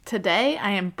Today,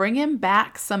 I am bringing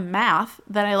back some math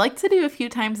that I like to do a few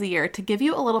times a year to give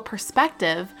you a little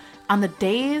perspective on the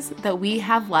days that we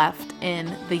have left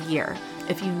in the year.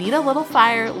 If you need a little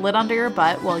fire lit under your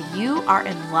butt, well, you are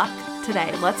in luck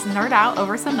today. Let's nerd out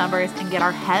over some numbers and get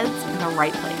our heads in the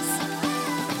right place.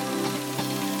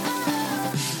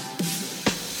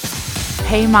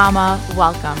 Hey mama,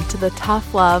 welcome to the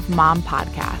Tough Love Mom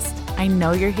Podcast. I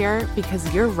know you're here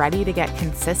because you're ready to get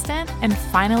consistent and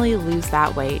finally lose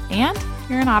that weight, and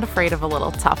you're not afraid of a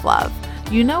little tough love.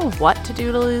 You know what to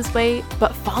do to lose weight,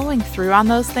 but following through on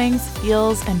those things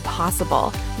feels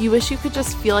impossible. You wish you could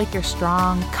just feel like your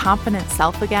strong, confident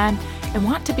self again and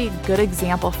want to be a good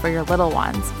example for your little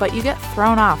ones, but you get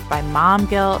thrown off by mom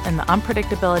guilt and the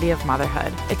unpredictability of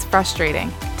motherhood. It's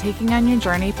frustrating. Taking on your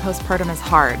journey postpartum is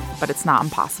hard, but it's not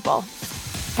impossible.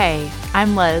 Hey,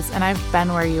 I'm Liz, and I've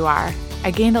been where you are.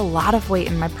 I gained a lot of weight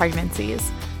in my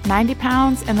pregnancies, 90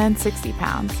 pounds and then 60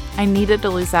 pounds. I needed to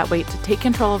lose that weight to take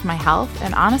control of my health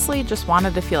and honestly just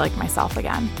wanted to feel like myself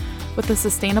again. With a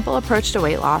sustainable approach to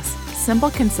weight loss,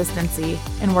 simple consistency,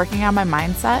 and working on my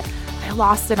mindset, I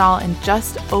lost it all in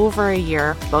just over a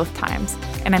year both times,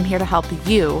 and I'm here to help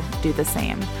you do the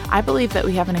same. I believe that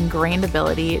we have an ingrained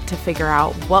ability to figure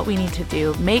out what we need to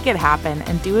do, make it happen,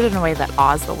 and do it in a way that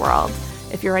awes the world.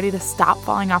 If you're ready to stop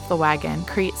falling off the wagon,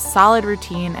 create solid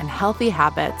routine and healthy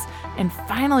habits, and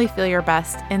finally feel your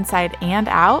best inside and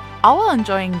out, all while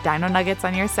enjoying dino nuggets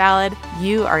on your salad,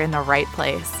 you are in the right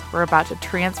place. We're about to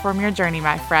transform your journey,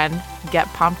 my friend. Get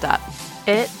pumped up.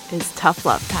 It is tough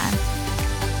love time.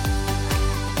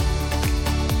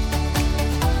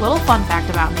 Little fun fact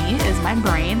about me is my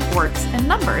brain works in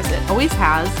numbers. It always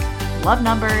has. Love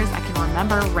numbers. I can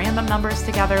remember random numbers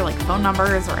together like phone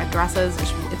numbers or addresses.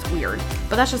 It's weird,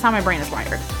 but that's just how my brain is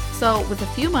wired. So with a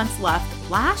few months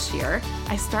left last year,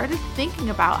 I started thinking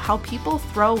about how people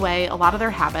throw away a lot of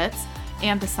their habits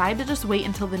and decide to just wait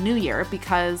until the new year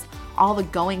because all the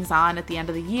goings on at the end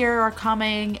of the year are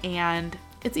coming and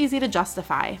it's easy to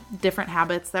justify different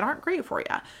habits that aren't great for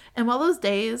you. And while those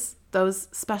days, those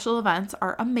special events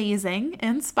are amazing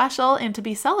and special and to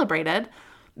be celebrated,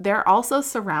 they're also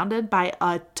surrounded by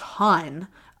a ton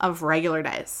of regular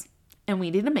days, and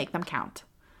we need to make them count.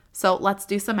 So let's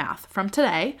do some math. From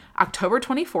today, October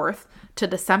 24th, to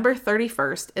December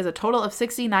 31st is a total of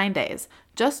 69 days,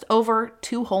 just over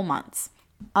 2 whole months.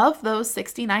 Of those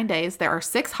 69 days, there are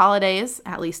 6 holidays,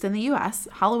 at least in the US,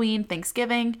 Halloween,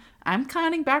 Thanksgiving, I'm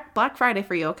counting back Black Friday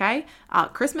for you, okay?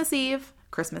 Christmas Eve,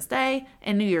 Christmas Day,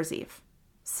 and New Year's Eve.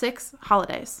 6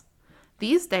 holidays.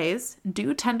 These days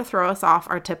do tend to throw us off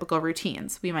our typical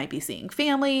routines. We might be seeing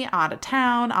family, out of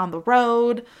town, on the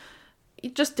road,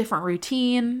 just different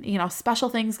routine, special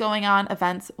things going on,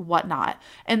 events, whatnot.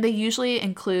 And they usually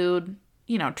include,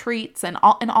 treats and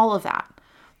all of that.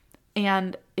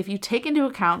 And if you take into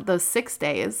account those 6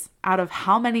 days out of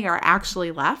how many are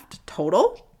actually left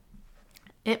total,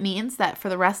 it means that for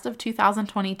the rest of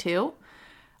 2022,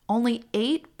 only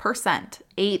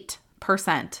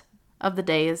 8% of the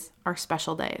days are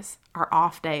special days, are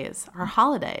off days, are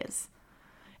holidays.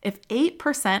 If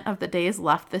 8% of the days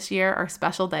left this year are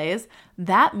special days,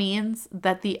 that means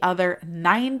that the other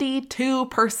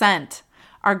 92%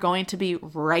 are going to be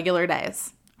regular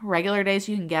days. Regular days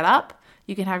you can get up,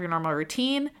 you can have your normal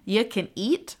routine, you can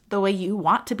eat the way you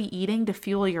want to be eating to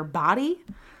fuel your body.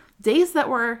 Days that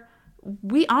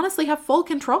we honestly have full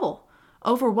control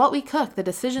over what we cook, the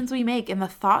decisions we make, and the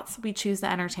thoughts we choose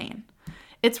to entertain.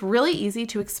 It's really easy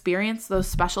to experience those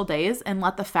special days and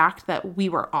let the fact that we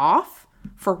were off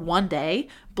for one day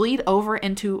bleed over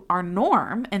into our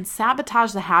norm and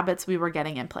sabotage the habits we were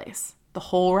getting in place the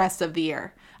whole rest of the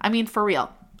year. I mean, for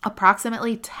real,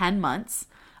 approximately 10 months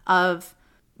of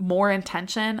more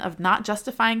intention, of not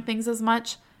justifying things as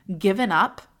much, given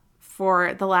up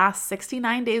for the last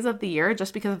 69 days of the year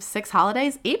just because of 6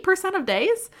 holidays, 8% of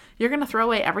days, you're going to throw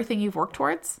away everything you've worked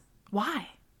towards? Why?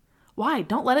 Why?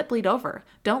 Don't let it bleed over.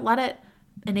 Don't let it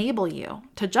enable you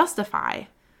to justify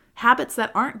habits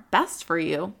that aren't best for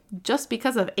you just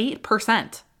because of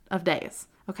 8% of days.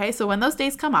 Okay, so when those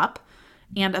days come up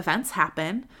and events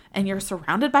happen and you're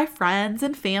surrounded by friends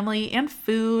and family and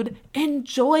food,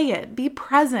 enjoy it. Be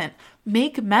present.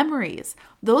 Make memories.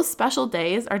 Those special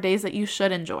days are days that you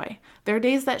should enjoy. They're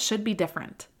days that should be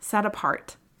different, set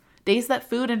apart. Days that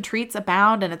food and treats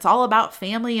abound and it's all about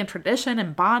family and tradition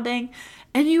and bonding,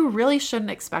 and you really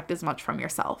shouldn't expect as much from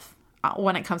yourself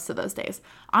when it comes to those days.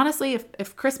 Honestly,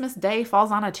 if Christmas Day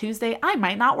falls on a Tuesday, I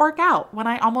might not work out when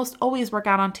I almost always work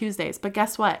out on Tuesdays. But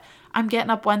guess what? I'm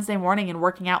getting up Wednesday morning and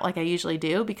working out like I usually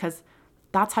do because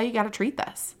that's how you got to treat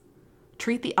this.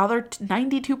 Treat the other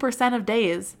 92% of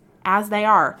days as they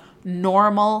are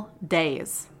normal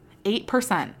days.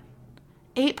 8%.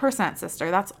 8%, sister.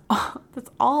 That's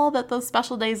all that those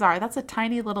special days are. That's a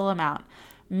tiny little amount.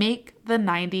 Make the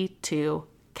 92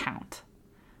 count.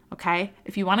 Okay?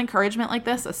 If you want encouragement like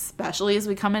this, especially as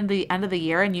we come into the end of the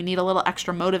year and you need a little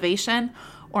extra motivation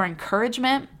or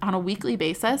encouragement on a weekly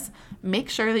basis, make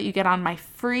sure that you get on my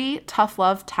free Tough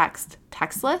Love text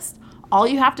list. All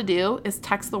you have to do is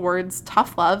text the words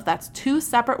Tough Love, that's 2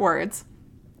 separate words,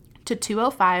 to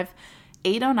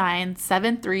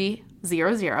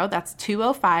 205-809-7300. That's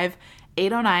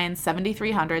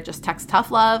 205-809-7300. Just text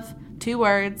Tough Love, 2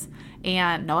 words,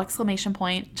 and no exclamation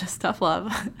point, just Tough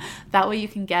Love. That way you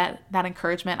can get that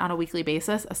encouragement on a weekly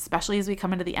basis, especially as we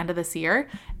come into the end of this year,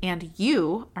 and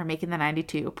you are making the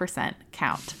 92%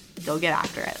 count. Go get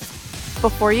after it.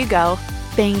 Before you go,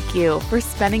 thank you for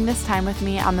spending this time with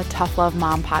me on the Tough Love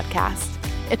Mom podcast.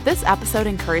 If this episode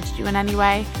encouraged you in any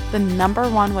way, the number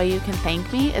one way you can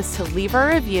thank me is to leave a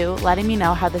review letting me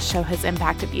know how this show has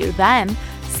impacted you. Then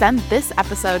send this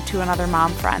episode to another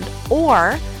mom friend,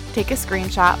 or take a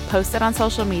screenshot, post it on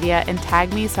social media, and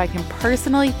tag me so I can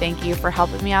personally thank you for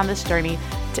helping me on this journey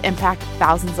to impact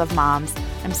thousands of moms.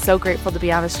 I'm so grateful to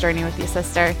be on this journey with you,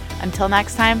 sister. Until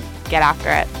next time, get after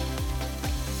it.